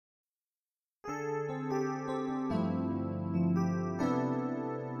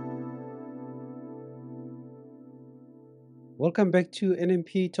Welcome back to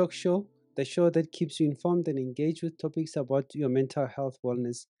NMP Talk Show, the show that keeps you informed and engaged with topics about your mental health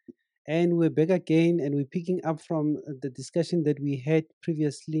wellness. And we're back again, and we're picking up from the discussion that we had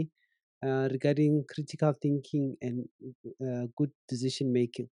previously regarding critical thinking and good decision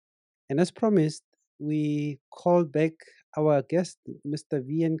making. And as promised, we call back our guest, Mr.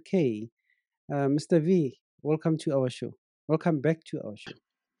 Vee-yen. Mr. V, welcome to our show. Welcome back to our show.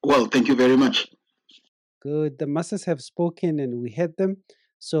 Well, thank you very much. Good. The masses have spoken and we had them.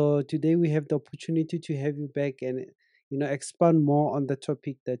 So today we have the opportunity to have you back and expand more on the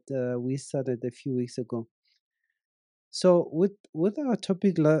topic that we started a few weeks ago. So with our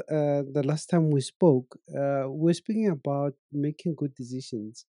topic, the last time we spoke, we're speaking about making good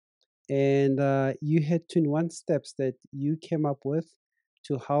decisions, and you had 21 steps that you came up with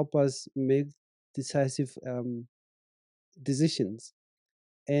to help us make decisive decisions.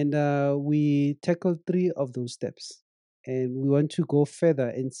 And we tackled three of those steps. And we want to go further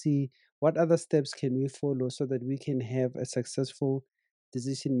and see what other steps can we follow so that we can have a successful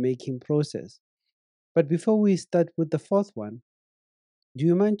decision making process. But before we start with the fourth one, do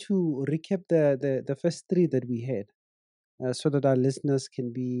you mind to recap the first three that we had so that our listeners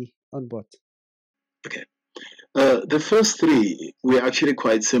can be on board? Okay. The first three were actually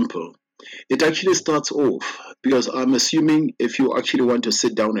quite simple. It actually Mm. starts off because I'm assuming if you actually want to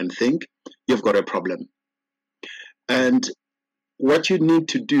sit down and think, you've got a problem. And what you need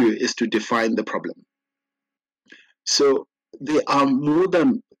to do is to define the problem. So there are more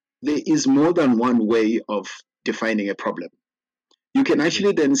than there is more than one way of defining a problem. You can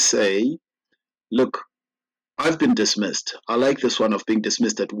actually Mhm. then say, look, I've been dismissed. I like this one of being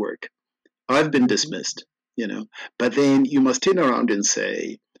dismissed at work. I've been Mhm. dismissed, you know. But then you must turn around and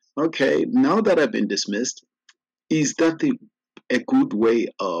say, okay, now that I've been dismissed, is that a good way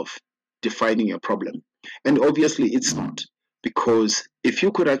of defining a problem? And obviously it's not. Because if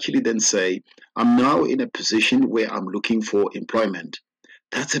you could actually then say, I'm now in a position where I'm looking for employment,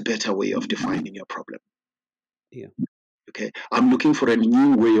 that's a better way of defining your problem. Yeah. Okay. I'm looking for a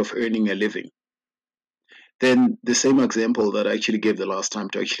new way of earning a living. Then the same example that I actually gave the last time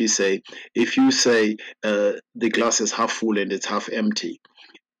to actually say, if you say the glass is half full and it's half empty,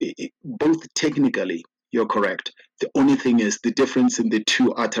 both technically you're correct. The only thing is the difference in the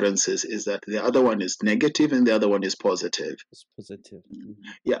two utterances is that the other one is negative and the other one is positive. It's positive. Mhm.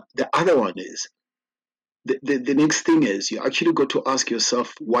 Yeah, the other one is the next thing is you actually got to ask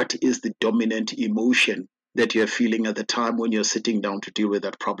yourself what is the dominant emotion that you're feeling at the time when you're sitting down to deal with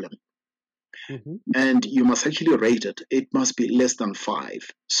that problem. Mhm. And you must actually rate it. It must be less than 5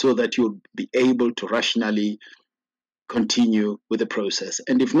 so that you'll be able to rationally continue with the process.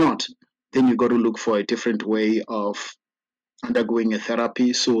 And if not, then you got to look for a different way of undergoing a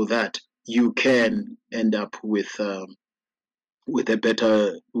therapy so that you can end up with a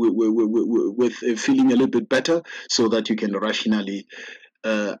better with feeling a little bit better so that you can rationally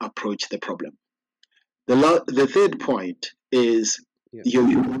approach the problem. The third point is Yeah. your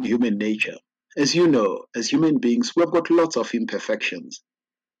human nature. As you know, as human beings, we've got lots of imperfections.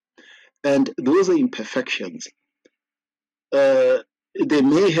 And those are imperfections. Uh, they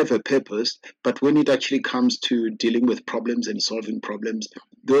may have a purpose, but when it actually comes to dealing with problems and solving problems,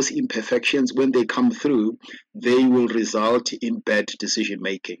 those imperfections, when they come through, they will result in bad decision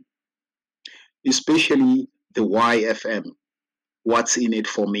making, especially the YFM, what's in it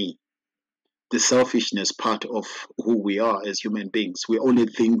for me, the selfishness part of who we are as human beings. We only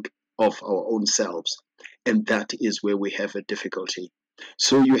think of our own selves, and that is where we have a difficulty.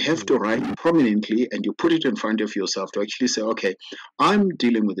 So you have to Mm. write prominently and you put it in front of yourself to actually say, okay, I'm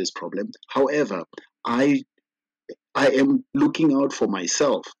dealing with this problem. However, I I am looking out for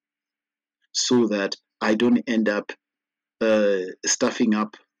myself so that I don't end up stuffing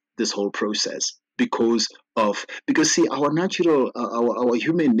up this whole process because see our natural our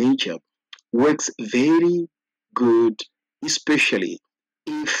human nature works very good, especially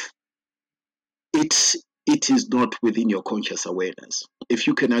if it's it is not within your conscious awareness. If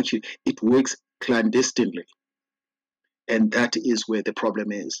you can actually, it works clandestinely, and that is where the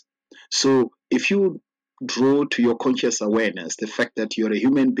problem is. So if you draw to your conscious awareness the fact that you're a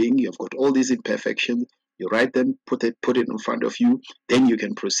human being, you've got all these imperfections, you write them, put it in front of you, then you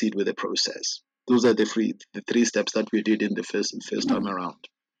can proceed with the process. Those are the three steps that we did in the first time around.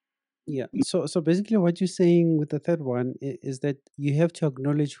 Yeah. So basically, what you're saying with the third one is that you have to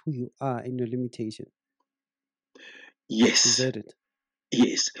acknowledge who you are and your limitation. Is Yes, that it?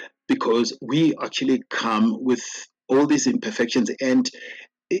 yes, because we actually come with all these imperfections, and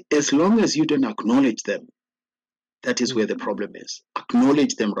as long as you don't acknowledge them, that is where Mm. the problem is.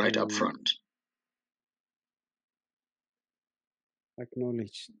 Acknowledge them right up Mm. front.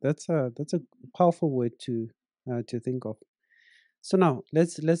 Acknowledge. That's a powerful word to think of. So now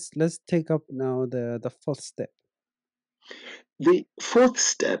let's take up now the fourth step. The fourth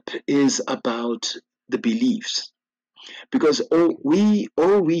step is about the beliefs, because all we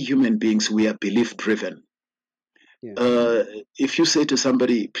human beings, we are belief driven. Yeah. uh, if you say to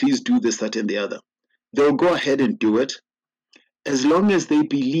somebody, please do this, that, and the other, they'll go ahead and do it as long as they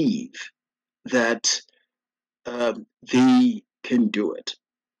believe that they can do it.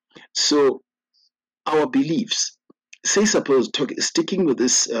 So our beliefs. Say suppose sticking with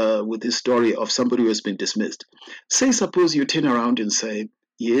this story of somebody who has been dismissed. Say suppose you turn around and say,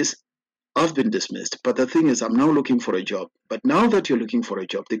 "Yes, I've been dismissed, but the thing is, I'm now looking for a job." But now that you're looking for a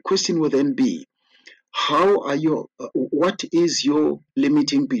job, the question will then be, how are you? What is your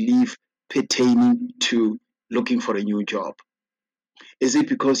limiting belief pertaining to looking for a new job? Is it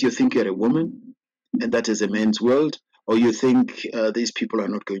because you think you're a woman and that is a man's world, or you think these people are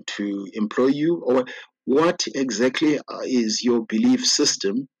not going to employ you, or what exactly is your belief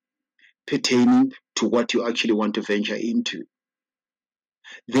system pertaining to what you actually want to venture into?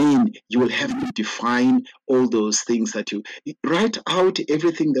 Then you will have to define all those things that you write out,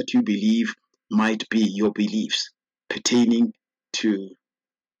 everything that you believe might be your beliefs pertaining to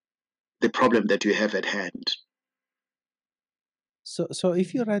the problem that you have at hand. So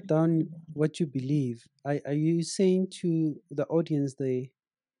if you write down what you believe, are you saying to the audience they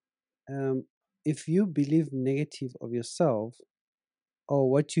if you believe negative of yourself or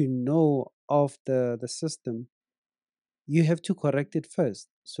what you know of the system, you have to correct it first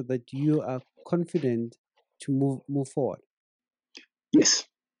so that you are confident to move forward. Yes.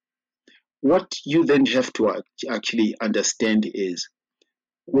 What you then have to actually understand is,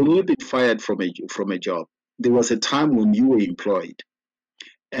 when you've been fired from a job, there was a time when you were employed,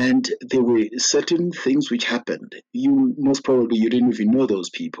 and there were certain things which happened. You most probably you didn't even know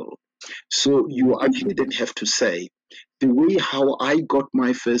those people, so Mm. you actually then have to say, the way how I got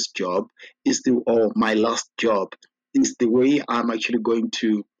my first job is the or my last job is the way I'm actually going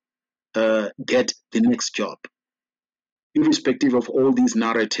to get the next job, irrespective of all these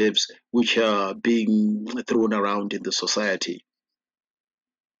narratives which are being thrown around in the society.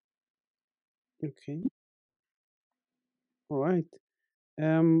 Okay. All right.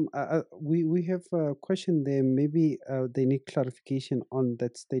 We have a question there. Maybe they need clarification on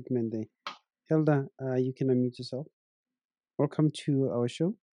that statement there. Hilda, you can unmute yourself. Welcome to our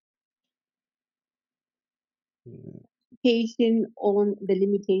show. Uh, On the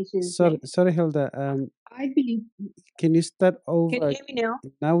limitations, right? sorry, Hilda. I believe. Can you start Can you over? hear me now?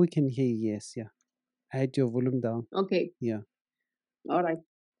 Now we can hear you. Yes, yeah. I had your volume down. Okay, Yeah. all right.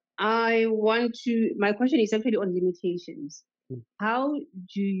 I want to. My question is actually on limitations. Mm. How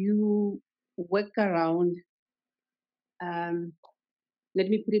do you work around? Um, Let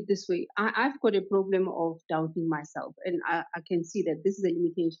me put it this way. I've got a problem of doubting myself, and I can see that this is a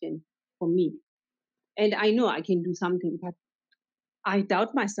limitation for me. And I know I can do something, but I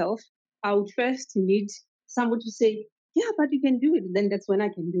doubt myself. I would first need someone to say, "Yeah, but you can do it." Then that's when I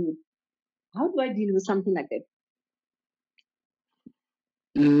can do it. How do I deal with something like that?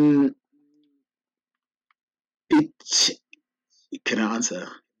 Mm, it can I answer?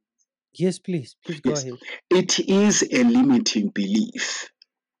 Yes, please. Please go Yes, ahead. it is a limiting belief.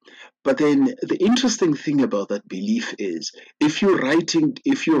 But then the interesting thing about that belief is, if you write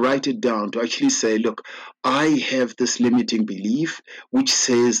it down to actually say, look, I have this limiting belief which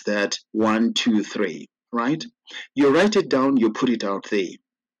says that one, two, three, right? You write it down, you put it out there,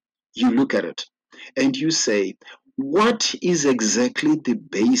 you look at it, and you say, what is exactly the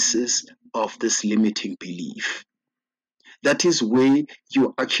basis of this limiting belief? That is where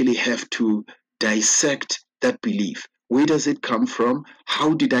you actually have to dissect that belief. Where does it come from?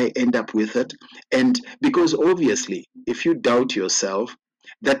 How did I end up with it? And because obviously, if you doubt yourself,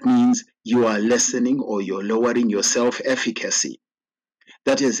 that means you are lessening or you're lowering your self efficacy.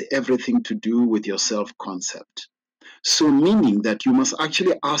 That has everything to do with your self concept. So, meaning that you must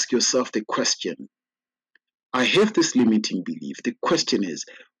actually ask yourself the question, I have this limiting belief. The question is,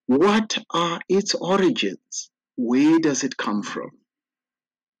 what are its origins? Where does it come from?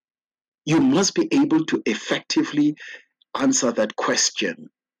 You must be able to effectively answer that question,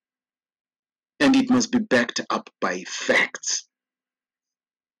 and it must be backed up by facts.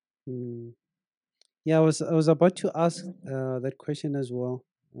 Mm. Yeah, I was about to ask that question as well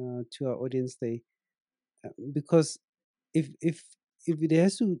to our audience today, because if if it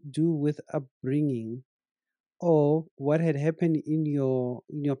has to do with upbringing or what had happened in your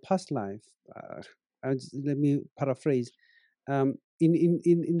past life, let me paraphrase.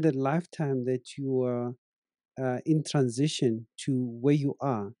 In the lifetime that you were in transition to where you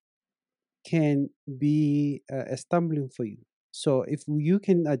are can be a stumbling for you. So if you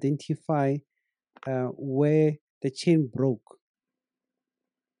can identify where the chain broke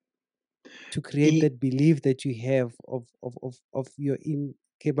to create E- that belief that you have of your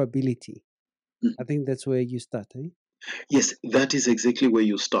incapability, I think that's where you start. Eh? Yes, that is exactly where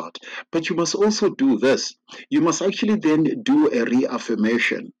you start. But you must also do this. You must actually then do a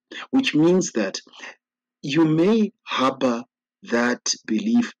reaffirmation, which means that you may harbor that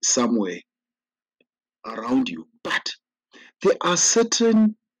belief somewhere around you, but there are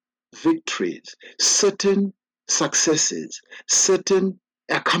certain victories, certain successes, certain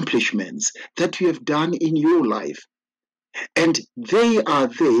accomplishments that you have done in your life, and they are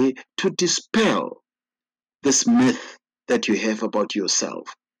there to dispel this myth that you have about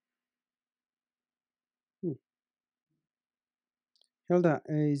yourself. Hmm. Hilda,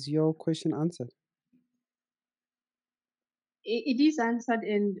 is your question answered? It is answered,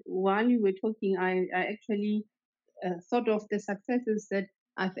 and while you were talking, I actually thought of the successes that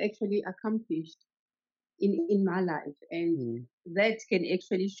I've actually accomplished in my life, and Hmm. that can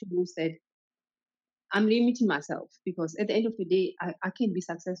actually show that I'm limiting myself, because at the end of the day, I can be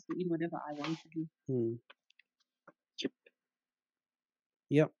successful in whatever I want to do. Hmm.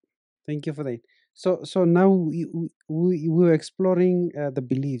 Yep. Thank you for that. So now we were exploring the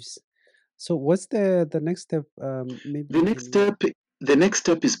beliefs. So what's the next step? Maybe The you next can. step, the next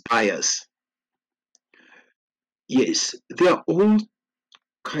step is bias. Yes, there are all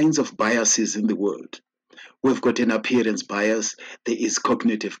kinds of biases in the world. We've got an appearance bias, there is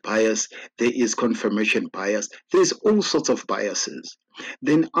cognitive bias, there is confirmation bias, there's all sorts of biases.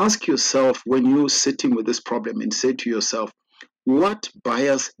 Then ask yourself when you're sitting with this problem and say to yourself, what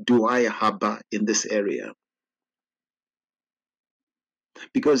bias do I harbor in this area?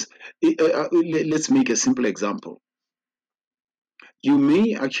 Because let's make a simple example. You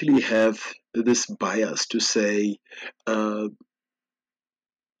may actually have this bias to say, uh,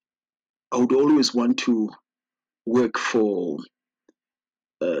 I would always want to work uh,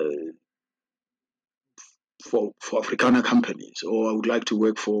 for Afrikaner companies, or I would like to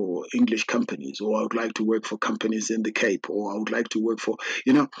work for English companies, or I would like to work for companies in the Cape, or I would like to work for,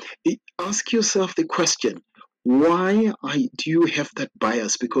 ask yourself the question, do you have that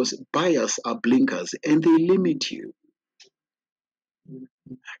bias? Because bias are blinkers and they limit you.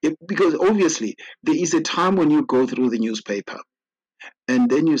 Because obviously, there is a time when you go through the newspaper and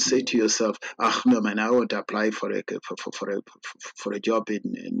then you say to yourself, "Ah, no, man, I won't apply for a job in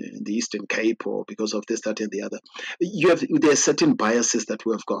the Eastern Cape, or because of this, that, and the other." There are certain biases that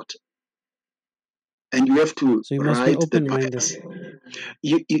we have got, and you have to So you must be ride the open-minded. bias.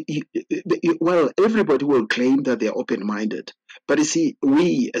 Well, everybody will claim that they're open-minded, but you see,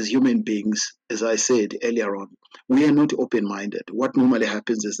 we as human beings, as I said earlier on, we are not open-minded. What normally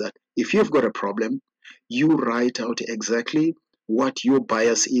happens is that if you've got a problem, you write out exactly what your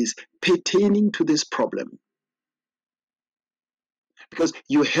bias is pertaining to this problem, because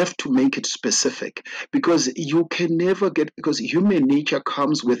you have to make it specific, because you can never get, because human nature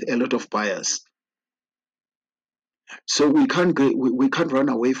comes with a lot of bias. So we can't run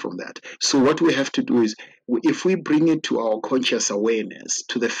away from that. So what we have to do is, if we bring it to our conscious awareness,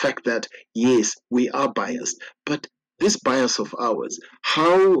 to the fact that yes, we are biased, but this bias of ours,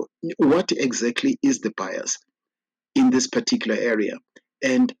 what exactly is the bias in this particular area,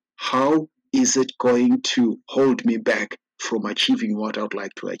 and how is it going to hold me back from achieving what I'd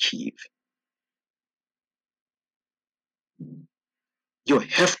like to achieve? You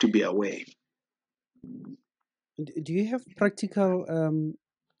have to be aware. Do you have practical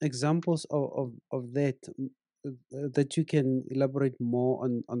examples of that that you can elaborate more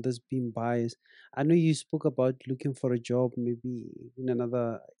on this being biased? I know you spoke about looking for a job, maybe in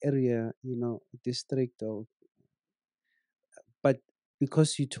another area, district, or but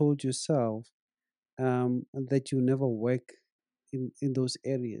because you told yourself that you never work in those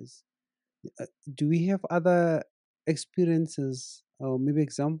areas, do we have other experiences or maybe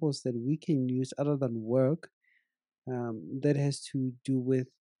examples that we can use other than work that has to do with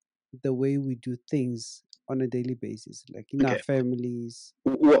the way we do things on a daily basis, like in our Okay. families?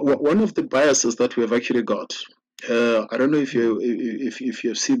 One of the biases that we have actually got, I don't know if Mm, if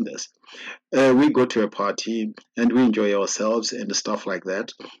you've seen this. We go to a party and we enjoy ourselves and stuff like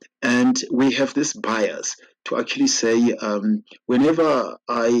that, and we have this bias to actually say, whenever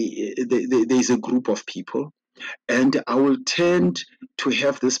there's a group of people, and I will tend to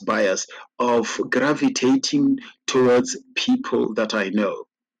have this bias of gravitating towards people that I know.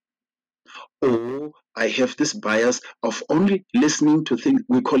 Or I have this bias of only listening to things,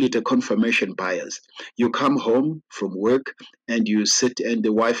 we call it a confirmation bias. You come home from work and you sit, and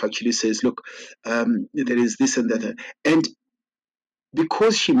the wife actually says, look, there is this and that. And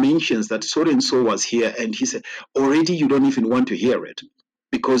because she mentions that so and so was here, and he said, already you don't even want to hear it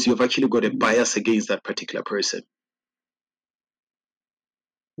because you've actually got a bias against that particular person.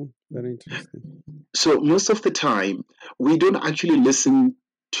 Very interesting. So most of the time, we don't actually listen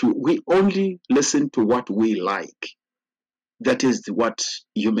to, we only listen to what we like. That is what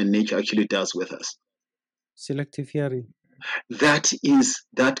human nature actually does with us. Selective hearing.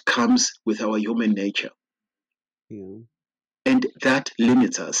 That comes with our human nature. Yeah. And that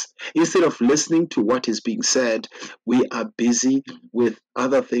limits us. Instead of listening to what is being said, we are busy with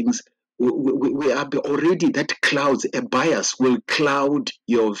other things. We are already, that clouds, a bias will cloud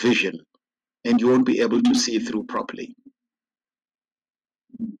your vision and you won't be able to see through properly.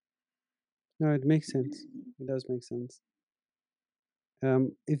 No, it makes sense. It does make sense.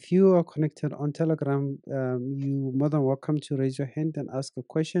 If you are connected on Telegram, you more than welcome to raise your hand and ask a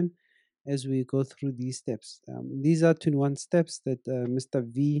question as we go through these steps. These are 21 steps that Mr.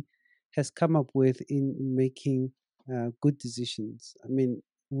 V has come up with in making good decisions. I mean,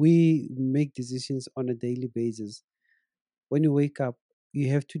 we make decisions on a daily basis. When you wake up, you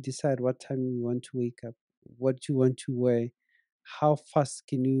have to decide what time you want to wake up, what you want to wear, how fast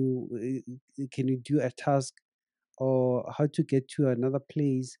can you do a task, or how to get to another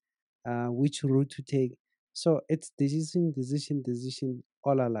place, which route to take. So it's decision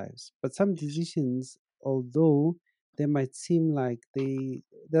all our lives. But some decisions, although they might seem like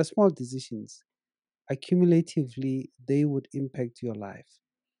they're small decisions, accumulatively they would impact your life.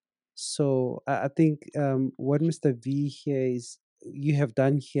 So I think what Mr. V here is you have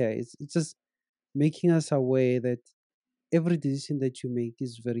done here is it's just making us aware that every decision that you make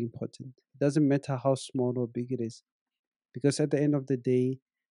is very important. It doesn't matter how small or big it is, because at the end of the day,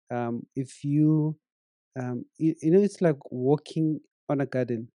 if you you know, it's like walking on a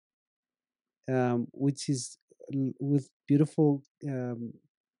garden, which is with beautiful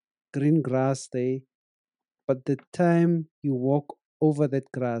green grass there, but the time you walk over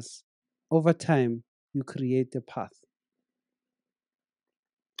that grass, over time you create a path.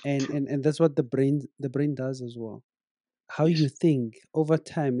 And that's what the brain does as well. How you Yes. think over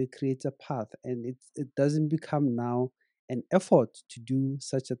time, it creates a path, and it doesn't become now an effort to do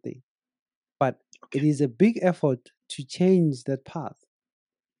such a thing, but it Okay. is a big effort to change that path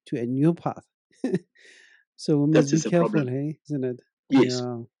to a new path. So we must That be is a careful, problem. hey, isn't it? Yes,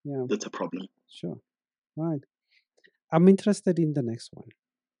 Yeah, yeah, that's a problem. sure. Right. I'm interested in the next one.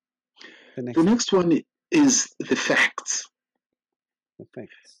 The The next step, next one is the facts. the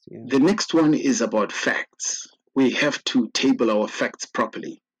facts. Yeah. The next one is about facts. We have to table our facts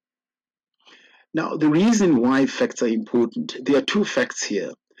properly. Now, the reason why facts are important, there are two facts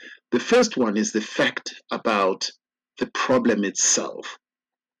here. The first one is the fact about the problem itself.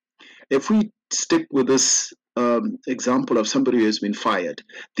 If we stick with this example of somebody who has been fired,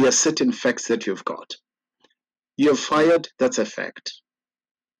 there are certain facts that you've got. You're fired, that's a fact.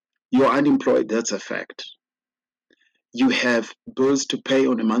 You're unemployed, that's a fact. You have bills to pay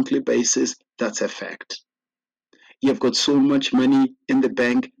on a monthly basis, that's a fact. You've got so much money in the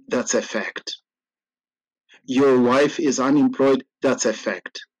bank, that's a fact. Your wife is unemployed, that's a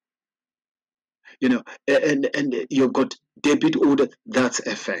fact. You know, and you've got debit order, that's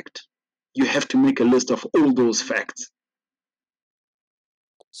a fact. You have to make a list of all those facts.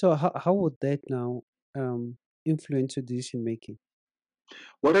 So how would that now influence your decision making?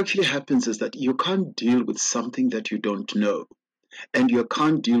 What actually happens is that you can't deal with something that you don't know, and you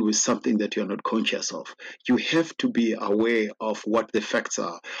can't deal with something that you're not conscious of. You have to be aware of what the facts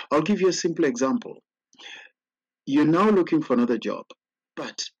are. I'll give you a simple example. You're now looking for another job,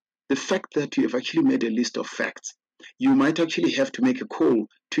 but the fact that you have actually made a list of facts, you might actually have to make a call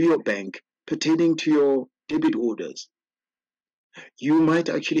to your bank pertaining to your debit orders. You might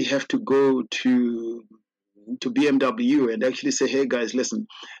actually have to go to BMW and actually say, hey guys, listen,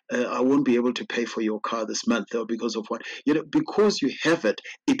 I won't be able to pay for your car this month or because of what, because you have it,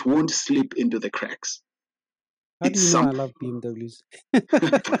 it won't slip into the cracks. How do It's you know I something. love BMWs?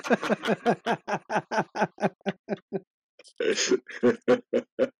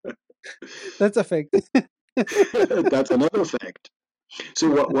 That's a fact. That's another fact. So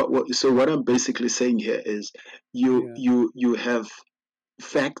what I'm basically saying here is Yeah, you have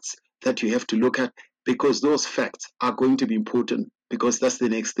facts that you have to look at because those facts are going to be important because that's the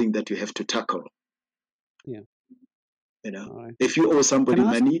next thing that you have to tackle. yeah. You know, All right. if you owe Can somebody I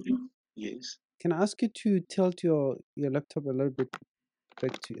ask? money, yes. Can I ask you to tilt your laptop a little bit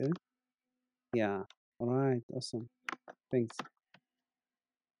back to you? Yeah. All right. Awesome. Thanks.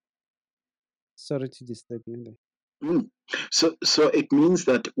 Sorry to disturb you there. Mm. So it means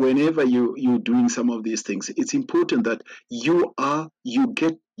that whenever you're doing some of these things, it's important that you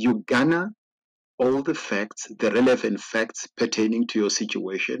garner all the facts, the relevant facts pertaining to your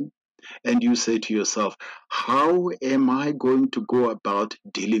situation, and you say to yourself, how am I going to go about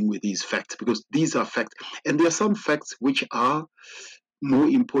dealing with these facts? Because these are facts, and there are some facts which are more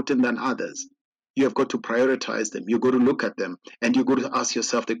important than others. You have got to prioritize them. You've got to look at them, and you've got to ask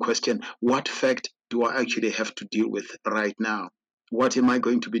yourself the question, what fact do I actually have to deal with right now? What am I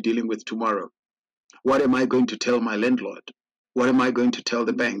going to be dealing with tomorrow? What am I going to tell my landlord? What am I going to tell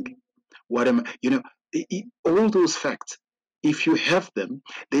the bank? What am I, all those facts, if you have them,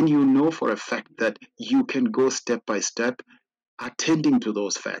 then you know for a fact that you can go step by step attending to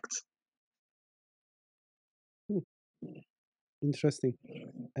those facts. Hmm, interesting.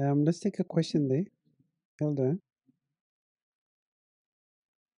 Let's take a question there, Elder.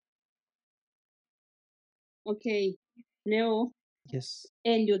 Okay, Leo, Yes.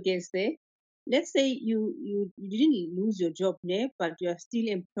 and your guest there. Let's say you didn't lose your job there, but you are still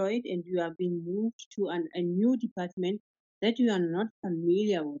employed and you are being moved to a new department that you are not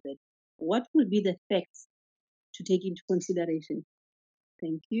familiar with it. What would be the facts to take into consideration?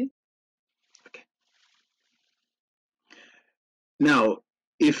 Thank you. Now,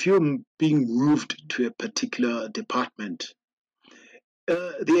 if you're being moved to a particular department,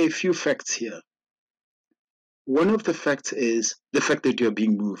 there are a few facts here. One of the facts is the fact that you're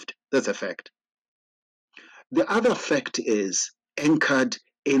being moved. That's a fact. The other fact is anchored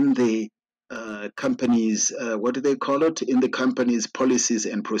in the company's, what do they call it? In the company's policies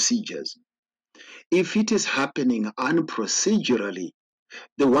and procedures. If it is happening unprocedurally,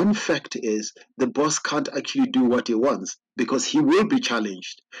 the one fact is the boss can't actually do what he wants because he will be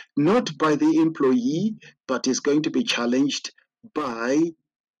challenged, not by the employee, but is going to be challenged by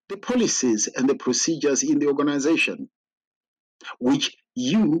the policies and the procedures in the organization, which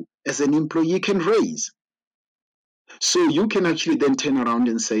you as an employee can raise. So you can actually then turn around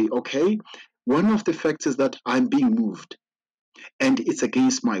and say, okay, one of the facts is that I'm being moved and it's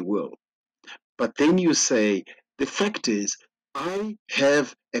against my will. But then you say, the fact is, I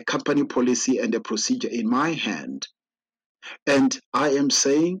have a company policy and a procedure in my hand, and I am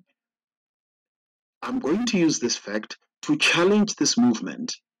saying I'm going to use this fact to challenge this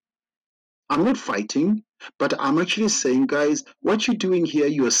movement. I'm not fighting, but I'm actually saying, guys, what you're doing here,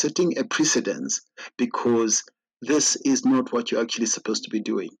 you are setting a precedence because this is not what you're actually supposed to be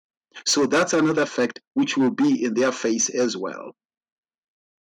doing. So that's another fact which will be in their face as well,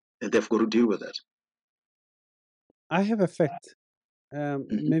 and they've got to deal with it. I have a fact.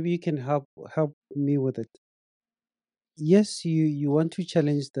 Mhm. Maybe you can help me with it. Yes, you want to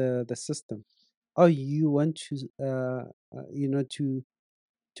challenge the system, or you want to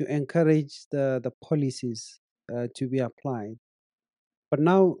to encourage the policies to be applied. But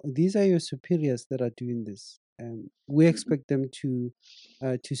now these are your superiors that are doing this. We Mhm. expect them to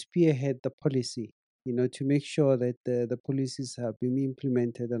spearhead the policy, to make sure that the policies have been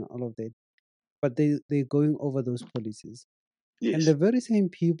implemented and all of that. But they're going over those policies. And the Yes. very same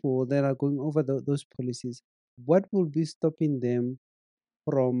people that are going over those policies, what will be stopping them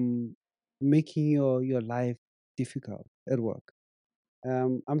from making your life difficult at work?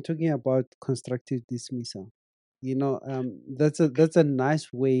 I'm talking about constructive dismissal. That's a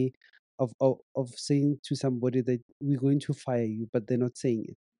nice way of saying to somebody that we're going to fire you, but they're not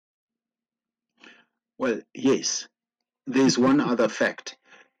saying Well, yes. There's one other fact.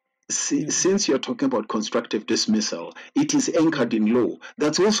 it. Since you're talking about constructive dismissal, it is Yeah. anchored in law.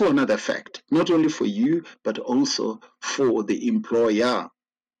 That's also another fact, not only for you, but also for the employer.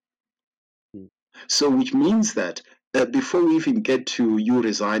 Mm. So, which means that before we even get to you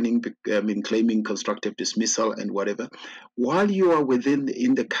resigning, I mean, claiming constructive dismissal and whatever, while you are within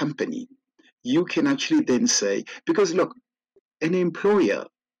in the company, you can actually then say, because look, an employer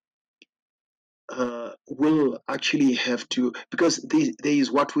will actually have to, because there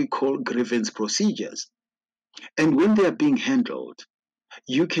is what we call grievance procedures. And when they are being handled,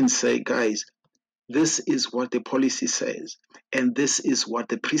 you can say, guys, this is what the policy says, and this is what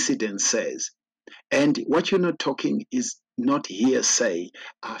the precedent says. And what you're not talking is not hearsay,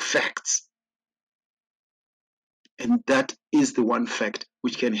 are facts. And that is the one fact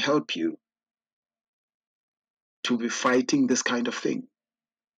which can help you to be fighting this kind of thing.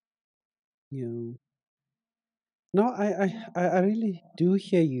 Yeah. No, I really do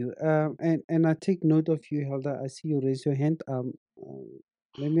hear you. And I take note of you, Helda. I see you raise your hand.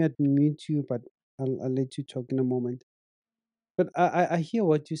 Let me unmute you, but I'll let you talk in a moment. But I hear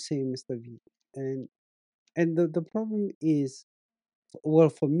what you say, Mr. V. and the problem is, well,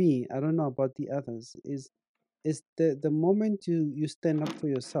 for me, I don't know about the others, is the moment you stand up for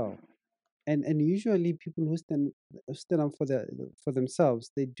yourself, and usually people who stand up for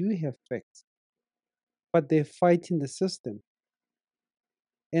themselves, they do have facts, but they're fighting the system.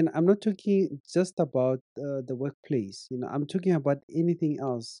 And I'm not talking just about the workplace, I'm talking about anything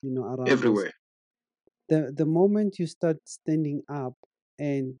else, around us. Everywhere. The moment you start standing up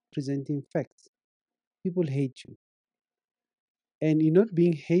and presenting facts, people hate you. And you're not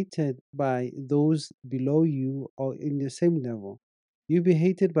being hated by those below you or in the same level. You'll be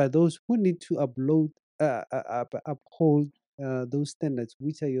hated by those who need to uphold those standards,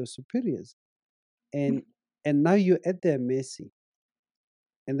 which are your superiors. And now you're at their mercy.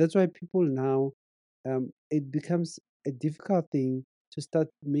 And that's why people now, it becomes a difficult thing to start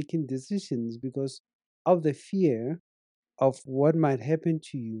making decisions because of the fear of what might happen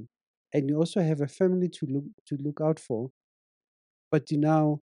to you. And you also have a family to look out for, but you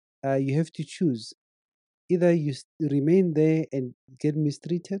have to choose. Either remain there and get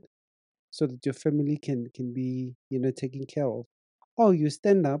mistreated so that your family can be taken care of, or you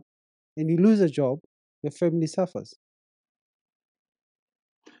stand up and you lose a job, your family suffers.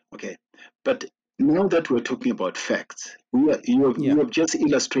 Okay. But now that we're talking about facts, Yeah, you have just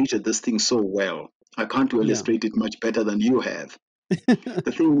illustrated this thing so well. I can't yeah. illustrate it much better than you have.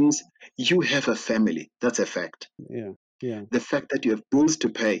 The thing is, you have a family. That's a fact. Yeah, yeah. The fact that you have bills to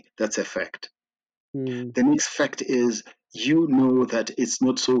pay, that's a fact. Mm, The next fact is you know that it's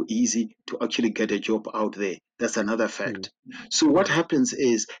not so easy to actually get a job out there. That's another mm, fact. So what mm, happens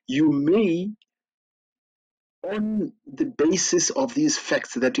is you may, on the basis of these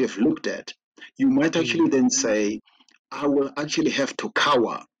facts that you have looked at, you might mm, actually then say, I will actually have to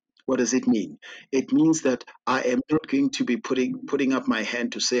cower. What does it mean? It means that I am not going to be putting up my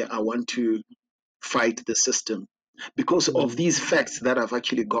hand to say I want to fight the system because of mm. these facts that I've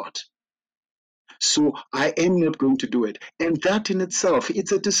actually got. So I am not going to do it. And that in itself,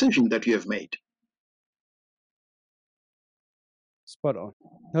 it's a decision that you have made. Spot on.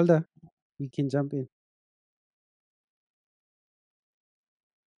 Hilda, you can jump in.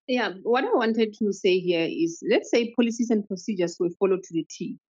 Yeah, what I wanted to say here is, let's say policies and procedures were followed to the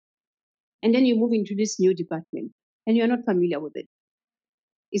T, and then you move into this new department and you're not familiar with it.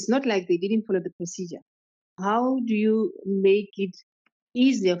 It's not like they didn't follow the procedure. How do you make it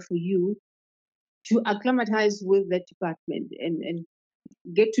easier for you to acclimatize with that department and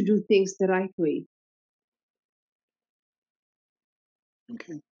get to do things the right way?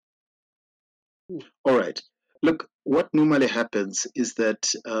 Okay. Mm, All right. Look, what normally happens is that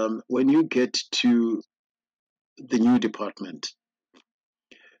when you get to the new department,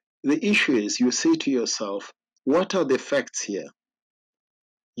 the issue is you say to yourself, what are the facts here?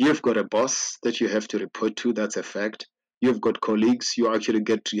 You've got a boss that you have to report to, that's a fact. You've got colleagues you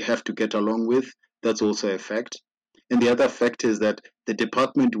have to get along with, that's also a fact. And the other fact is that the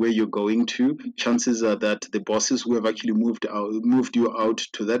department where you're going to, chances are that the bosses who have actually moved you out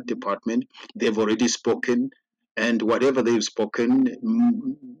to that department, they've already spoken, and whatever they've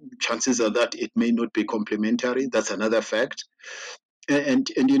spoken, chances are that it may not be complimentary. That's another fact,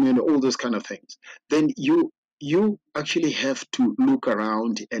 and all those kind of things. Then you actually have to look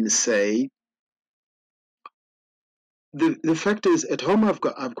around and say, the fact is, at home I've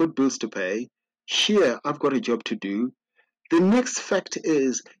got bills to pay, here I've got a job to do. The next fact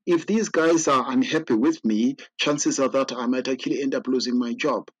is, if these guys are unhappy with me, chances are that I might actually end up losing my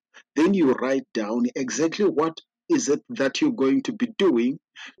job. Then you write down exactly what is it that you're going to be doing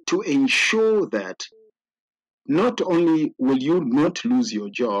to ensure that not only will you not lose your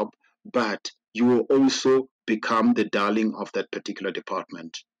job, but you will also become the darling of that particular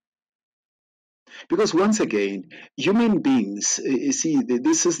department. Because once again, human beings, you see,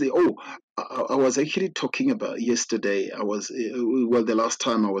 this is I was actually talking about yesterday, the last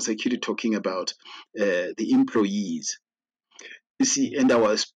time I was actually talking about the employees. You see, and I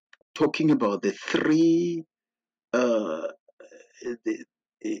was talking about the three, uh, the,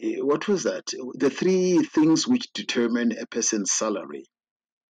 what was that? The three things which determine a person's salary.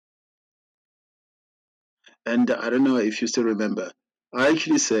 And I don't know if you still remember. I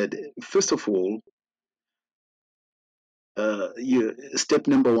actually said, first of all, step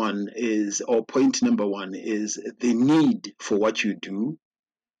number one is, or point number one is the need for what you do.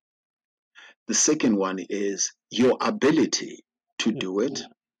 The second one is your ability to yeah, do it.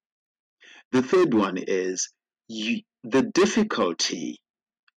 The third one is the difficulty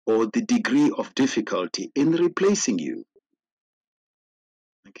or the degree of difficulty in replacing you.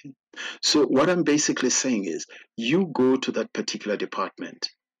 Okay. So what I'm basically saying is you go to that particular department.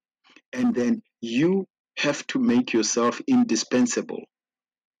 And then you have to make yourself indispensable,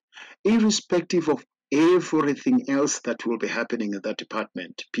 irrespective of everything else that will be happening in that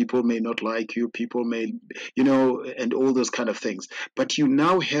department. People may not like you, people may, and all those kind of things. But you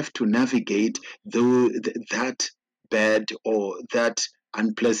now have to navigate that bad or that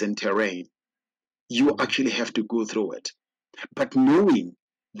unpleasant terrain. You Mm. actually have to go through it. But knowing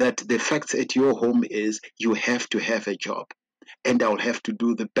that the facts at your home is you have to have a job and I'll have to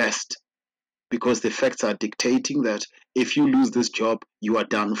do the best because the facts are dictating that if you lose this job, you are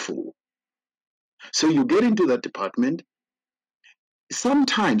done for. So you get into that department.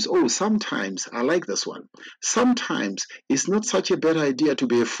 Sometimes, I like this one. Sometimes it's not such a bad idea to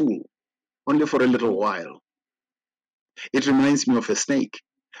be a fool, only for a little while. It reminds me of a snake.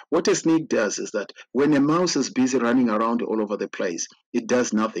 What a snake does is that when a mouse is busy running around all over the place, it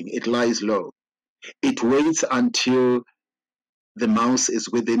does nothing. It lies low. It waits until the mouse is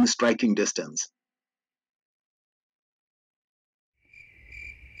within striking distance.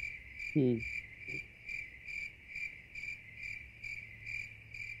 Mm.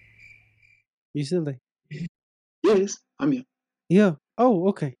 You still there? Yes, I mean, Yeah. Oh,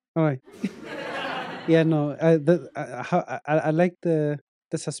 okay. All right. Yeah. No. I like the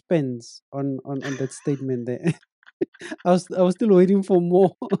suspense on that statement there. I was still waiting for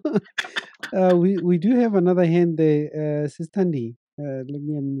more. We do have another hand there, Sister Tandy. Let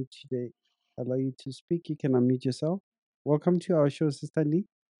me unmute you there. Allow you to speak. You can unmute yourself. Welcome to our show, Sister Tandy.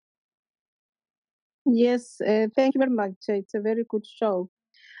 Yes, thank you very much. It's a very good show.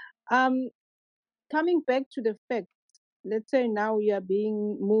 Um, Coming back to the fact, let's say now you are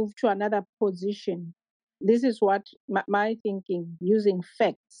being moved to another position. This is what my thinking using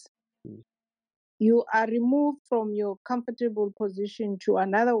facts. Mm. You are removed from your comfortable position to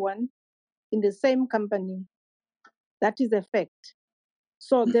another one in the same company. That is a fact.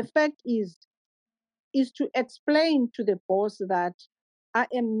 So the fact is to explain to the boss that I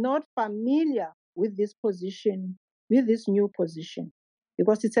am not familiar with this position, with this new position,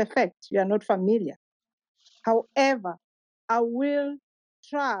 because it's a fact, you are not familiar. However, I will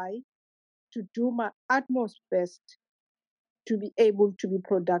try to do my utmost best to be able to be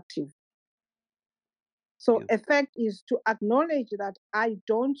productive. So, Yeah. a fact is to acknowledge that I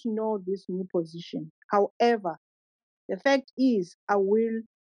don't know this new position. However, the fact is I will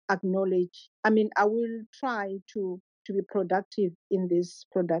I will try to be productive in this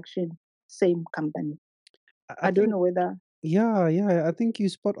production same company. I I don't think. know whether Yeah. Yeah. I think you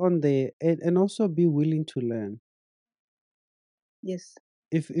spot on there, and also be willing to learn. yes.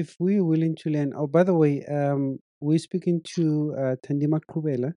 If we're willing to learn. Oh, by the way, we're speaking to Tandima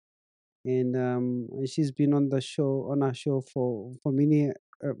Kubela, and she's been on our show for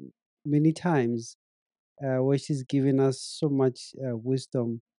many times, where she's given us so much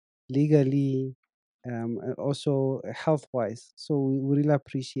wisdom, legally, and also health wise. So we really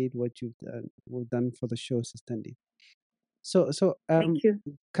appreciate what we've done for the show, Sister Andy. Thank you.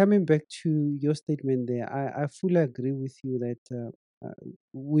 Coming back to your statement there, I fully agree with you that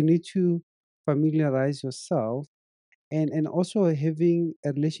we need to familiarize yourself, and also having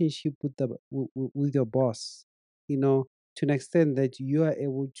a relationship with with your boss, to an extent that you are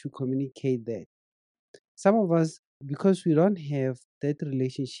able to communicate that. Some of us, because we don't have that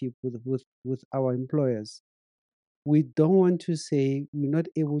relationship with our employers, we don't want to say we're not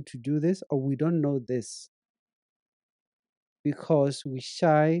able to do this or we don't know this, because we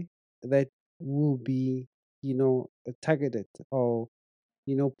shy that we'll be, targeted, or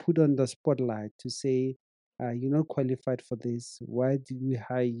put on the spotlight to say, you're not qualified for this. Why did we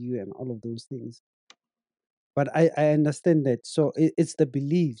hire you? And all of those things. But I understand that. So it's the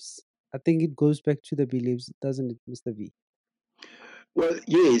beliefs. I think it goes back to the beliefs, doesn't it, Mr. V? well,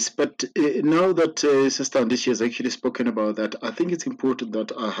 yes, but now that Sister Andishi has actually spoken about that, I think it's important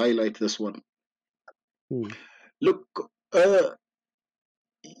that I highlight this one. Hmm. Look, uh,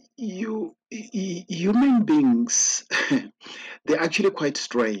 human beings, they're actually quite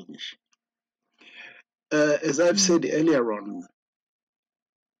strange. As I've said earlier on,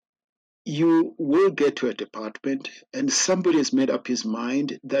 you will get to a department and somebody has made up his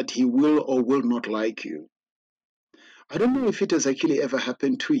mind that he will or will not like you. I don't know if it has actually ever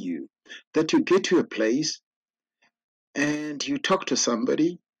happened to you that you get to a place and you talk to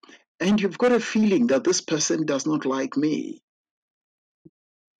somebody and you've got a feeling that this person does not like me.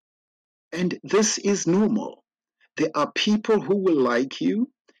 And this is normal. There are people who will like you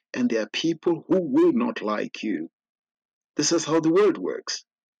and there are people who will not like you. This is how the world works.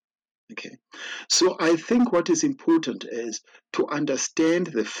 Okay. So I think what is important is to understand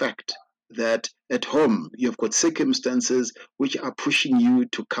the fact that at home you've got circumstances which are pushing you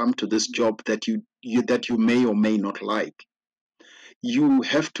to come to this job that you may or may not like. You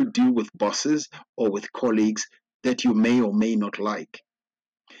have to deal with bosses or with colleagues that you may or may not like.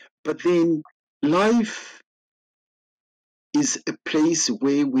 But then life is a place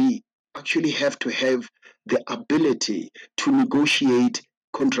where we actually have to have the ability to negotiate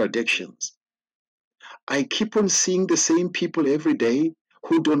contradictions. I keep on seeing the same people every day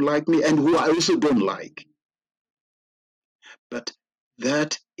who don't like me and who I also don't like. But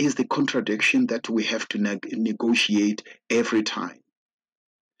that is the contradiction that we have to negotiate every time.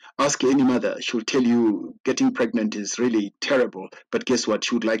 Ask any mother, she'll tell you getting pregnant is really terrible, but guess what?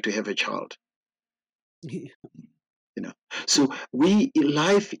 She would like to have a child. You know, so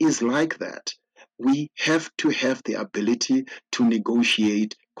life is like that. We have to have the ability to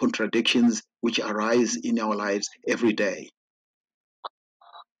negotiate contradictions which arise in our lives every day.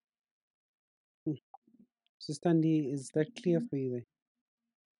 Sister Andy, is that clear for you there?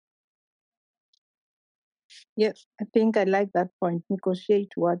 Yes, I think I like that point.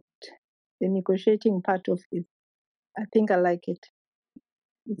 Negotiate what the negotiating part of it. I think I like it.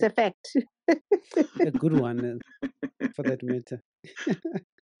 It's a fact. A good one, for that matter.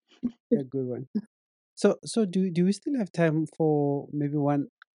 A good one. So do we still have time for maybe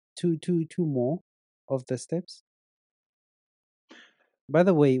two more of the steps? By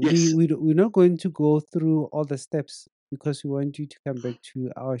the way, Yes, we're not going to go through all the steps because we want you to come back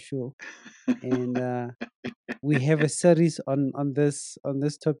to our show, and we have a series on this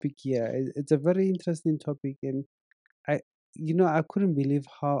topic here. It's a very interesting topic, and I I couldn't believe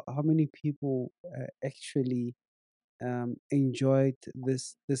how many people actually enjoyed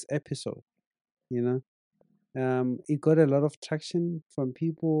this episode. You know, it got a lot of traction from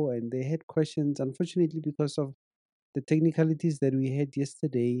people, and they had questions. Unfortunately, because of the technicalities that we had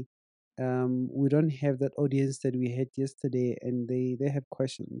yesterday, we don't have that audience that we had yesterday, and they had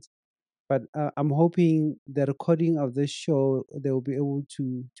questions. But I'm hoping the recording of this show they will be able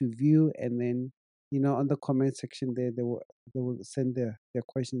to view, and then on the comment section there they will send their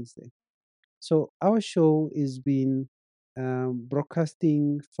questions there. So our show is being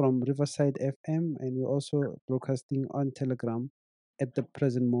broadcasting from Riverside FM, and we're also broadcasting on Telegram at the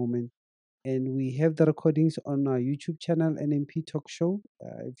present moment. And we have the recordings on our YouTube channel, NMP Talk Show.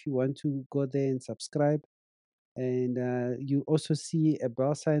 If you want to go there and subscribe, and you also see a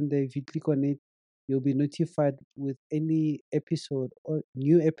bell sign there. If you click on it, you'll be notified with any episode or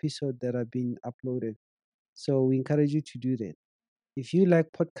new episode that are being uploaded. So we encourage you to do that. If you like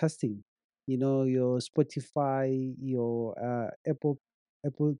podcasting, your Spotify, your Apple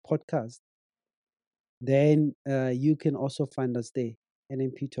Podcast, then you can also find us there,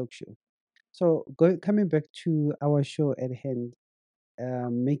 NMP Talk Show. So coming back to our show at hand,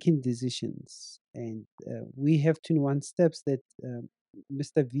 making decisions, and we have 21 steps that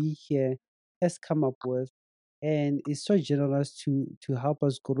Mr. V here has come up with, and is so generous to help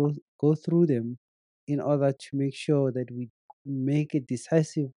us go through them in order to make sure that we make a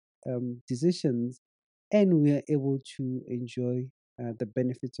decisive decisions, and we are able to enjoy the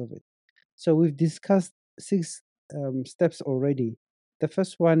benefits of it. So we've discussed six steps already. The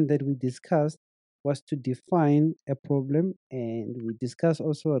first one that we discussed was to define a problem, and we discussed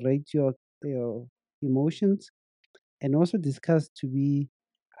also rate your emotions, and also discussed to be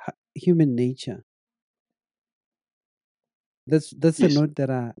human nature. That's a yes, note that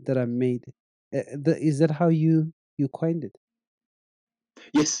I made. Is that how you coined it?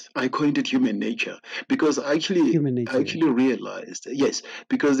 yes. I coined it human nature because Human I nature. actually realized, yes,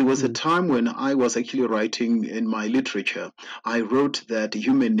 because there was a Mm. time when I was actually writing in my literature, I wrote that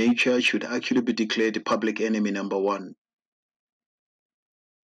human nature should actually be declared public enemy number one.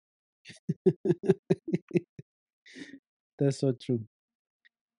 That's so true.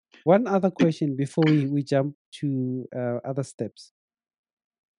 One other question before we jump to other steps.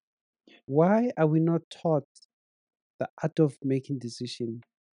 Why are we not taught the art of making decision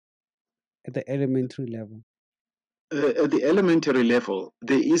at the elementary level? At the elementary level,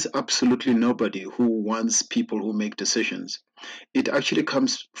 there is absolutely nobody who wants people who make decisions. It actually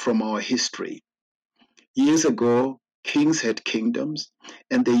comes from our history. Years ago, kings had kingdoms,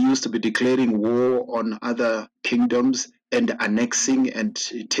 and they used to be declaring war on other kingdoms and annexing and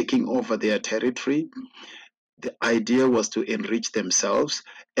taking over their territory. The idea was to enrich themselves,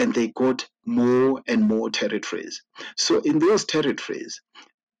 and they got more and more territories. So, in those territories,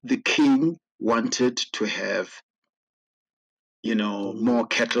 the king wanted to have more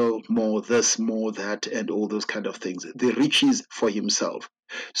cattle, more this, more that, and all those kind of things. The riches for himself.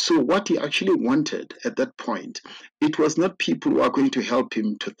 So what he actually wanted at that point, it was not people who are going to help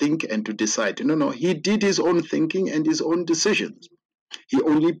him to think and to decide. No, no, he did his own thinking and his own decisions. He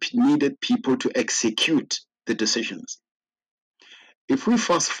only needed people to execute the decisions. If we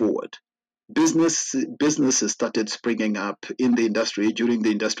fast forward, businesses started springing up in the industry during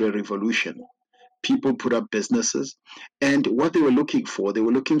the Industrial Revolution. People put up businesses, and what they were looking for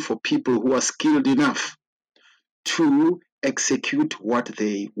people who are skilled enough to execute what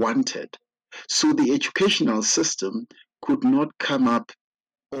they wanted. So the educational system could not come up,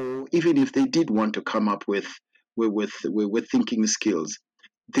 or even if they did want to come up with thinking skills,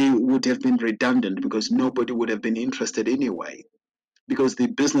 they would have been redundant because nobody would have been interested anyway. Because the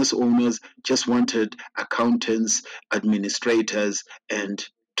business owners just wanted accountants, administrators, and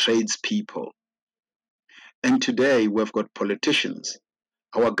tradespeople. And today we've got politicians.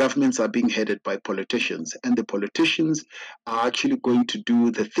 Our governments are being headed by politicians, and the politicians are actually going to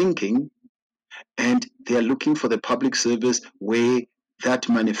do the thinking, and they are looking for the public service where that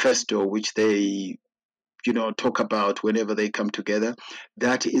manifesto, which they talk about whenever they come together,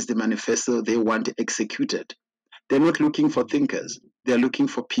 that is the manifesto they want executed. They're not looking for thinkers. They're looking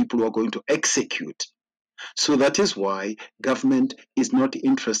for people who are going to execute. So that is why government is not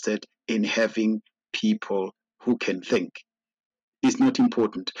interested in having people who can think. Is not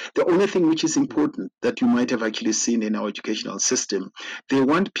important. The only thing which is important that you might have actually seen in our educational system, they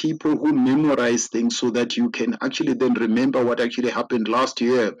want people who memorize things so that you can actually then remember what actually happened last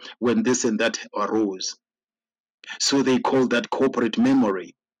year when this and that arose. So they call that corporate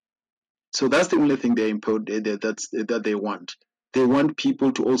memory. So that's the only thing that they want. They want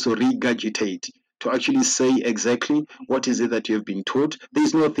people to also regurgitate, to actually say exactly what is it that you have been taught.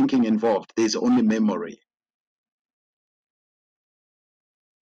 There's no thinking involved. There's only memory.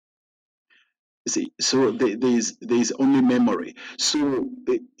 See, so there's only memory. So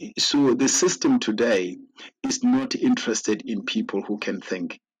the system today is not interested in people who can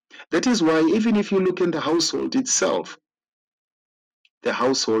think. That is why even if you look in the household itself,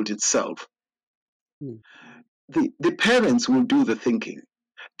 Mm. the parents will do the thinking.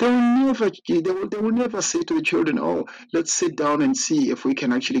 They will never say to the children, "Oh, let's sit down and see if we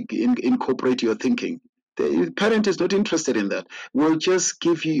can actually incorporate your thinking." The parent is not interested in that. We'll just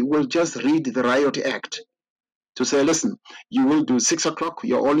read the Riot Act to say, listen, you will do 6 o'clock,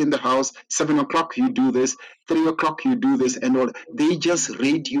 you're all in the house, 7 o'clock, you do this, 3 o'clock, you do this, and all. They just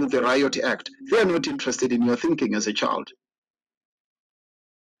read you the Riot Act. They are not interested in your thinking as a child.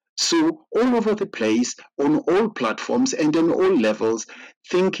 So, all over the place, on all platforms and on all levels,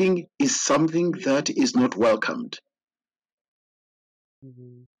 thinking is something that is not welcomed.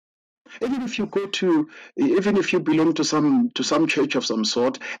 Mhm. Even if you go to, even if you belong to some church of some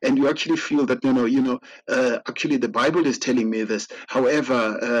sort, and you actually feel that no, no, actually the Bible is telling me this.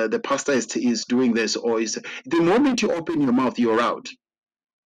 However, the pastor is doing this, or is the moment you open your mouth, you're out.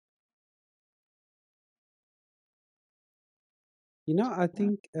 I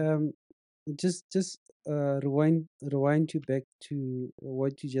think just rewind you back to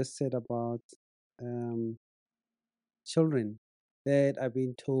what you just said about um, children that are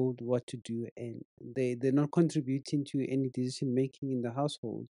being told what to do, and they're not contributing to any decision making in the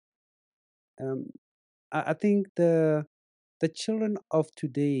household. Um, I think the children of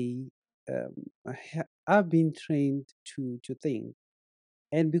today are being trained to think.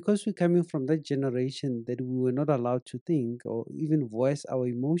 And because we're coming from that generation that we were not allowed to think or even voice our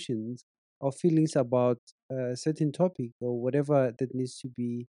emotions or feelings about a certain topic or whatever that needs to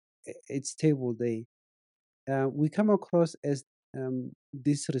be its table there, we come across as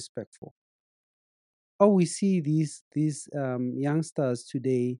disrespectful. Or we see these youngsters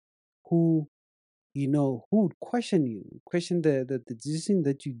today who who would question the decision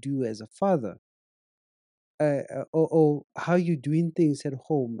that you do as a father, or how you doing things at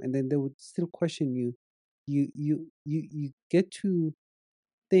home, and then they would still question you. You get to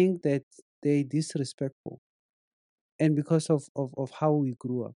think that they're disrespectful, and because of how we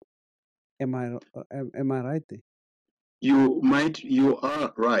grew up. Am I right there? You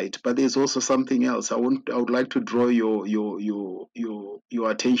are right, but there's also something else. I would like to draw your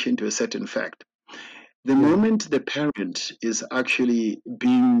attention to a certain fact. The Yeah. moment the parent is actually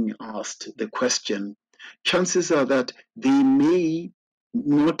being asked the question, chances are that they may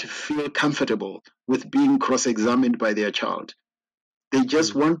not feel comfortable with being cross examined by their child. They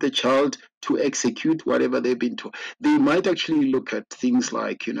just Mm. want the child to execute whatever they've been told. They might actually look at things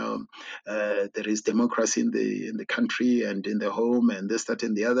like, there is democracy in the country and in the home and this, that,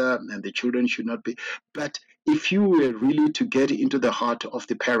 and the other, and the children should not be. But if you were really to get into the heart of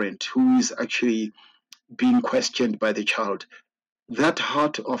the parent who is actually being questioned by the child, that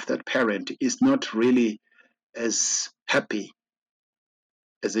heart of that parent is not really as happy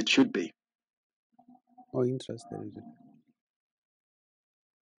as it should be. Or interested in it.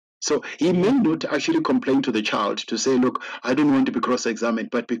 So he may Mm-hmm. not actually complain to the child to say, look, I don't want to be cross-examined,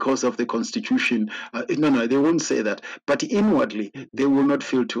 but because of the constitution, no, they won't say that. But inwardly, they will not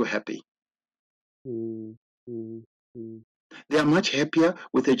feel too happy. Mm-hmm. They are much happier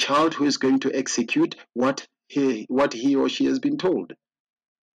with a child who is going to execute what he or she has been told.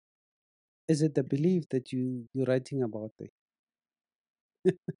 Is it the belief that you're writing about there?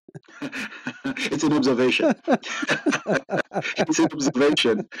 It's an observation. It's an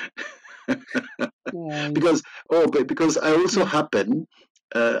observation. Nice. Because I also Mm. happen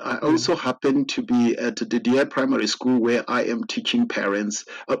I Mm. also happen to be at the DI primary school where I am teaching parents,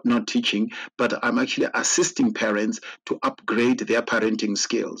 not teaching, but I'm actually assisting parents to upgrade their parenting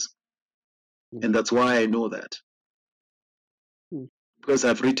skills. And Mm. that's why I know that, Mm. because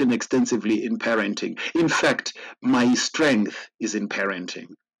I've written extensively in parenting. In fact, my strength is in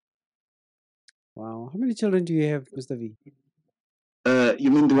parenting. Wow. How many children do you have, Mr. V? You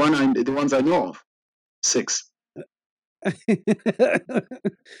mean the ones I know of? 6.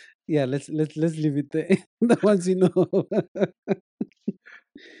 Yeah, let's leave it there. The ones you know.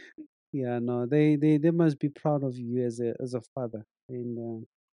 Yeah, no, they must be proud of you as a father, and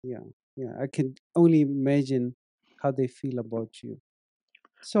yeah, yeah, I can only imagine how they feel about you.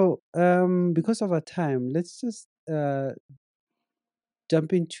 So, because of our time, let's just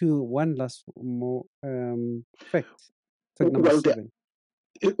jump into one last more fact. Fact number Well, 7.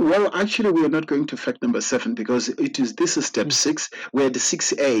 Well, actually, we are not going to fact number 7 because this is step Mm. 6, where the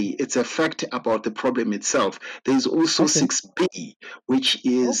 6A, it's a fact about the problem itself. There's also Okay, 6B, which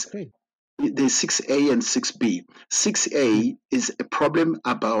is okay. there's 6A and 6B. Mm. 6A is a problem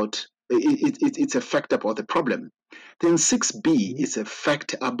about, it's a fact about the problem. Then 6B Mm-hmm. is a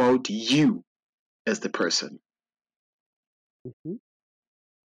fact about you as the person, Mm-hmm.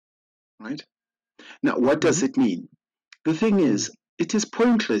 right? Now, what Mm-hmm. does it mean? The thing Mm. is, it is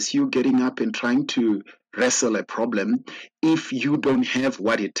pointless you getting up and trying to wrestle a problem if you don't have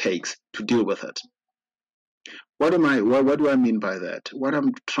what it takes to deal with it. What do I mean by that? What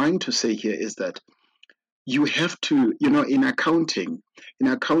I'm trying to say here is that you have to, in accounting,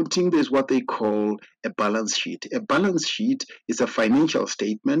 there's what they call a balance sheet. A balance sheet is a financial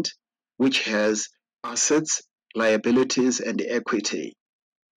statement which has assets, liabilities, and equity.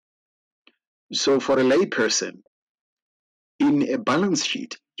 So for a layperson, in a balance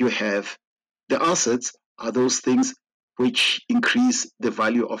sheet, you have the assets are those things which increase the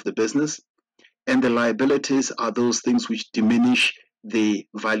value of the business, and the liabilities are those things which diminish the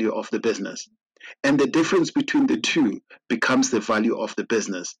value of the business. And the difference between the two becomes the value of the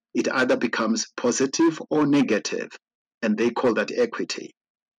business. It either becomes positive or negative, and they call that equity.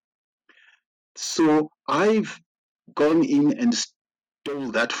 So I've gone in and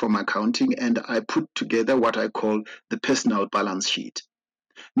stole that from accounting, and I put together what I call the personal balance sheet.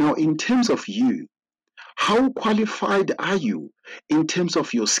 Now, in terms of you, how qualified are you in terms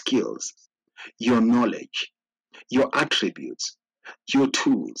of your skills, your knowledge, your attributes, your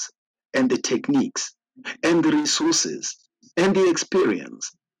tools, and the techniques, and the resources, and the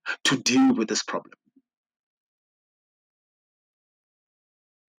experience to deal with this problem?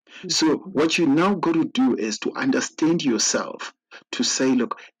 Mm. So, what you now got to do is to understand yourself, to say,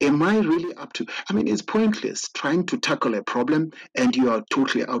 look, am I really up to? I mean, it's pointless trying to tackle a problem and you are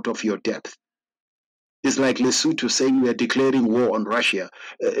totally out of your depth. It's like Lesotho saying we are declaring war on Russia.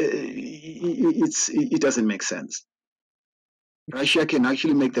 It doesn't make sense. Russia can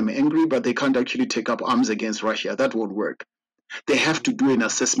actually make them angry, but they can't actually take up arms against Russia. That won't work. They have to do an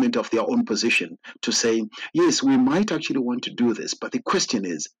assessment of their own position to say, yes, we might actually want to do this, but the question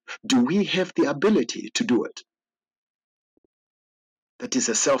is, do we have the ability to do it? That is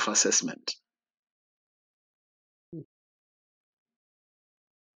a self assessment. Mm.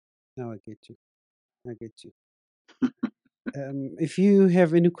 Now I get you. I get you. If you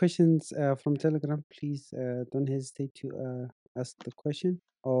have any questions from Telegram, please don't hesitate to ask the question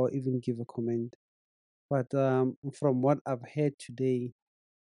or even give a comment. But from what I've heard today,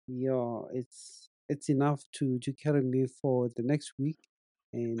 yeah, it's enough to carry me for the next week,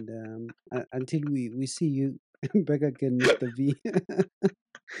 and until we see you back again, Mr. V.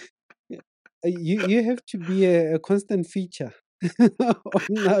 Yeah. You have to be a constant feature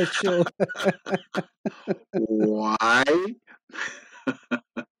on our show Why?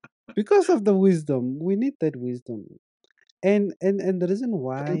 because of the wisdom. We need that wisdom, and the reason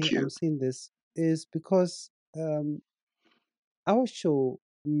why Thank I'm you. saying this is because um, our show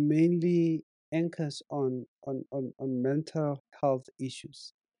mainly anchors on mental health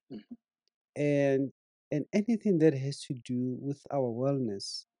issues Mhm. and anything that has to do with our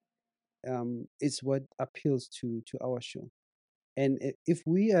wellness is what appeals to our show. And if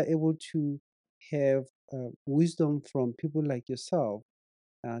we are able to have wisdom from people like yourself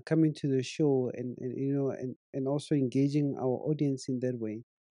coming to the show and also engaging our audience in that way,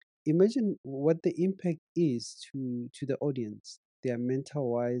 imagine what the impact is to the audience, their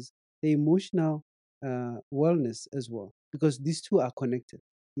mental wise, the emotional wellness as well, because these two are connected.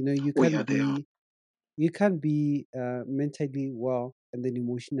 You know, Oh yeah, they are. you can't be mentally well and then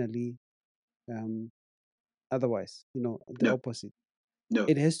emotionally um, otherwise. You know, the No, opposite. no.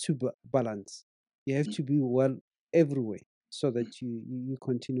 It has to balance. You have Mm, to be well every way so that mm. you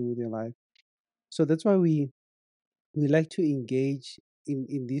continue with your life. So that's why we like to engage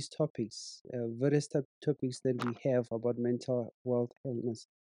in these topics, various topics that we have about mental health, illness,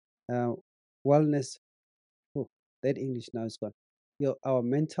 uh, wellness. Oh, that English now is gone. Our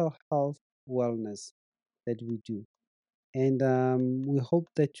mental health wellness that we do. And we hope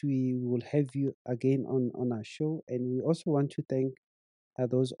that we will have you again on our show. And we also want to thank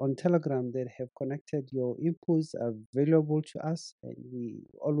those on Telegram that have connected. Your inputs are valuable to us, and we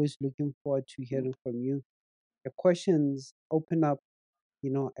always looking forward to hearing from you. Your questions open up,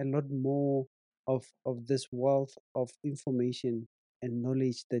 a lot more of this wealth of information and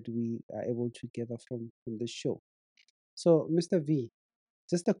knowledge that we are able to gather from the show. So, Mr. V,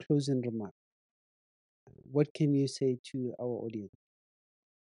 just a closing remark. What can you say to our audience?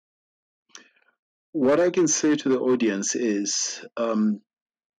 What I can say to the audience is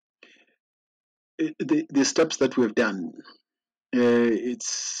the steps that we've done.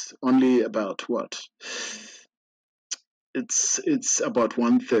 It's only about what? It's about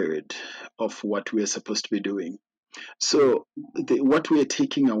one third of what we're supposed to be doing. Mm, So what we are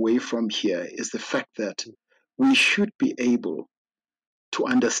taking away from here is the fact that mm, we should be able to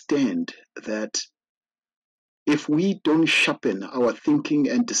understand that if we don't sharpen our thinking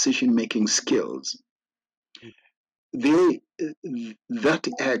and decision making skills, mm. they that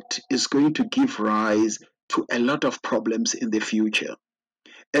act is going to give rise to a lot of problems in the future.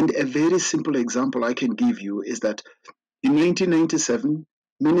 And a very simple example I can give you is that in 1997,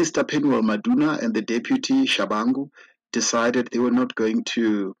 Minister Penuel Maduna and the deputy Shabangu decided they were not going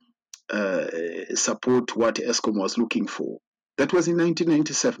to uh, support what ESCOM was looking for. That was in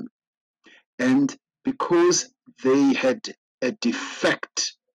 1997. And because they had a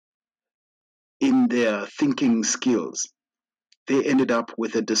defect in their thinking skills, they ended up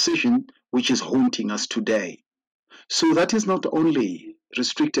with a decision which is haunting us today. So that is not only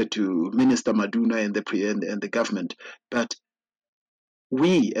restricted to Minister Maduna and the government, but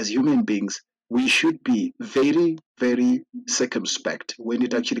we as human beings, we should be very, very circumspect when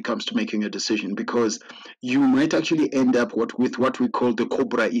it actually comes to making a decision because you might actually end up with what we call the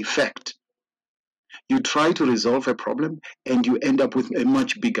cobra effect. You try to resolve a problem and you end up with a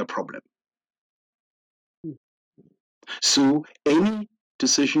much bigger problem. Mm. So any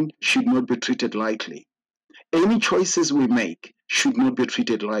decision should not be treated lightly. Any choices we make should not be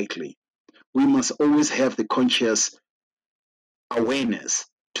treated lightly. We must always have the conscious awareness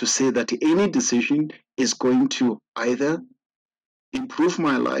to say that any decision is going to either improve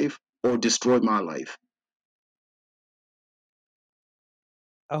my life or destroy my life.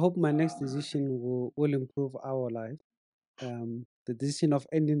 I hope my next decision will improve our life. The decision of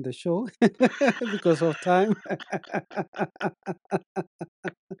ending the show because of time.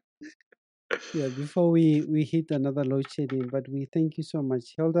 Yeah, before we hit another load shedding, but we thank you so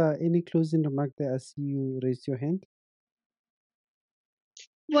much. Hilda, any closing remark there? I see you raised your hand.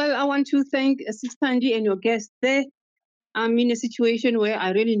 Well, I want to thank Sister Andy and your guest there. I'm in a situation where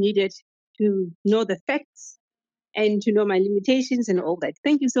I really needed to know the facts and to know my limitations and all that.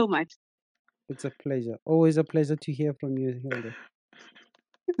 Thank you so much. It's a pleasure. Always a pleasure to hear from you,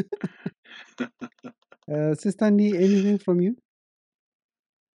 Hilda. Sister Andy, anything from you?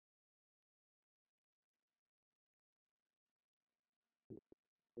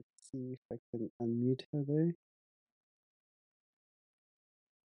 Let's see if I can unmute her there.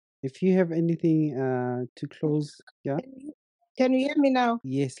 If you have anything to close, yeah? Can you hear me now?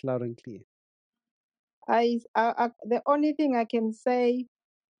 Yes, loud and clear. The only thing I can say,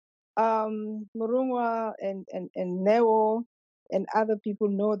 Murungwa and Neo and other people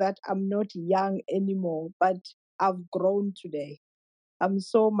know that I'm not young anymore, but I've grown today. I'm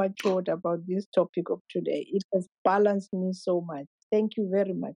so matured about this topic of today. It has balanced me so much. Thank you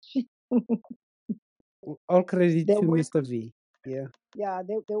very much. All credit The to way Mr. V. Yeah. Yeah,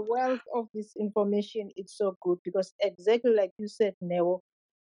 the wealth of this information is so good because exactly like you said, Neo,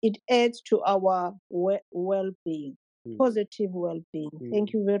 it adds to our well-being, Mm, positive well-being. Thank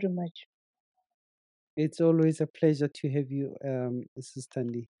mm. you very much. It's always a pleasure to have you, Sister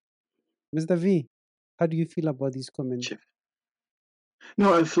Lee. Mr. V, how do you feel about these comments?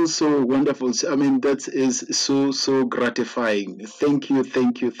 No, I feel so wonderful. I mean, that is so, so gratifying. Thank you,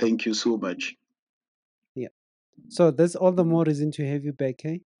 thank you, thank you so much. Yeah. So that's all the more reason to have you back,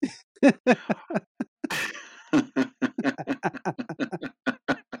 eh?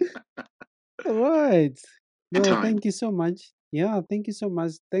 Right. No, Time. thank you so much. Yeah, thank you so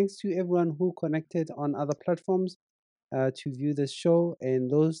much. Thanks to everyone who connected on other platforms to view the show and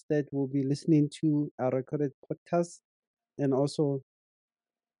those that will be listening to our recorded podcast and also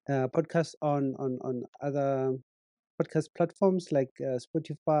podcasts on other podcast platforms like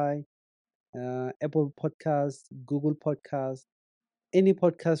Spotify, Apple Podcasts, Google Podcasts, any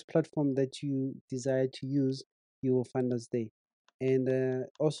podcast platform that you desire to use, you will find us there. And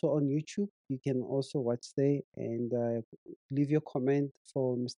also on YouTube, you can also watch there and leave your comment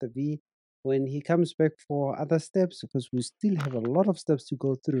for Mr. V when he comes back for other steps because we still have a lot of steps to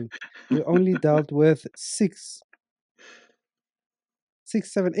go through. We only dealt with six,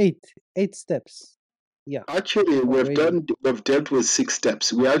 seven, eight steps. Yeah, Actually, already. we've dealt with 6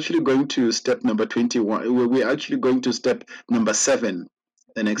 steps. We're actually going to step number 21. We're actually going to step number 7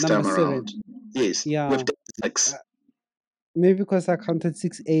 the next Number time seven. around. Yes, we've Yeah, done uh, 6. maybe because I counted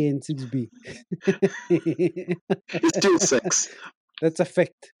 6A and 6B. It's still 6. That's a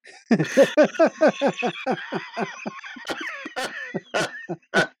fact.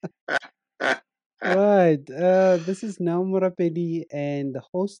 Right. This is Nao Murapedi and the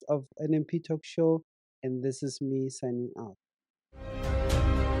host of NMP Talk Show, and this is me signing out.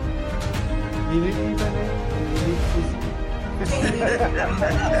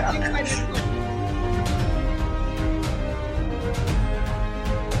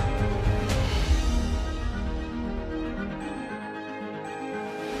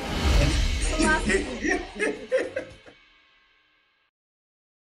 Last